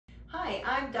Hi,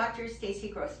 I'm Dr.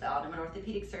 Stacie Grossfeld. I'm an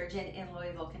orthopedic surgeon in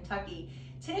Louisville, Kentucky.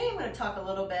 Today I'm going to talk a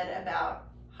little bit about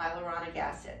hyaluronic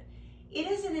acid. It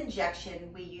is an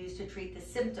injection we use to treat the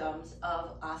symptoms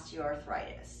of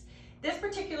osteoarthritis. This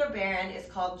particular brand is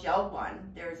called Gel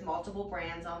 1. There's multiple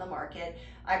brands on the market.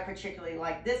 I particularly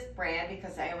like this brand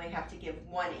because I only have to give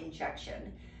one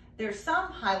injection. There's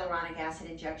some hyaluronic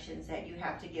acid injections that you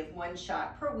have to give one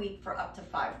shot per week for up to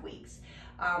 5 weeks.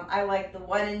 I like the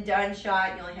one and done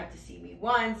shot. You only have to see me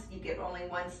once. You get only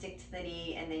one stick to the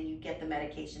knee and then you get the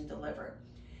medication delivered.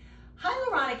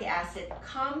 Hyaluronic acid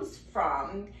comes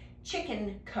from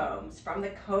chicken combs, from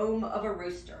the comb of a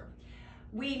rooster.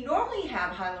 We normally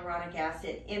have hyaluronic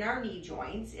acid in our knee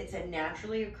joints. It's a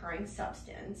naturally occurring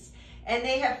substance, and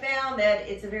they have found that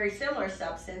it's a very similar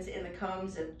substance in the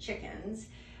combs of chickens.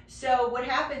 So what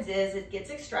happens is it gets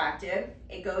extracted,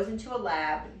 it goes into a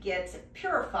lab, gets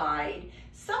purified,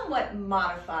 somewhat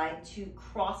modified to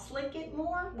cross-link it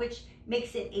more, which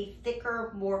makes it a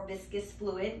thicker, more viscous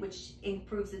fluid, which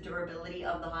improves the durability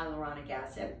of the hyaluronic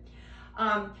acid.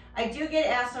 I do get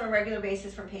asked on a regular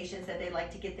basis from patients that they like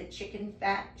to get the chicken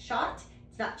fat shot.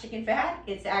 It's not chicken fat,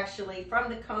 it's actually from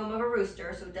the comb of a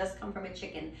rooster, so it does come from a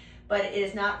chicken, but it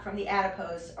is not from the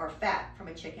adipose or fat from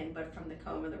a chicken, but from the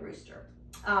comb of the rooster.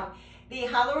 The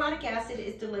hyaluronic acid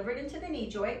is delivered into the knee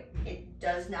joint. It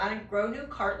does not grow new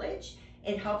cartilage.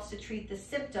 It helps to treat the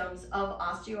symptoms of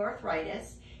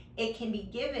osteoarthritis. It can be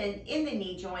given in the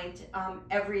knee joint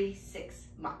every 6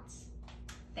 months.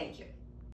 Thank you.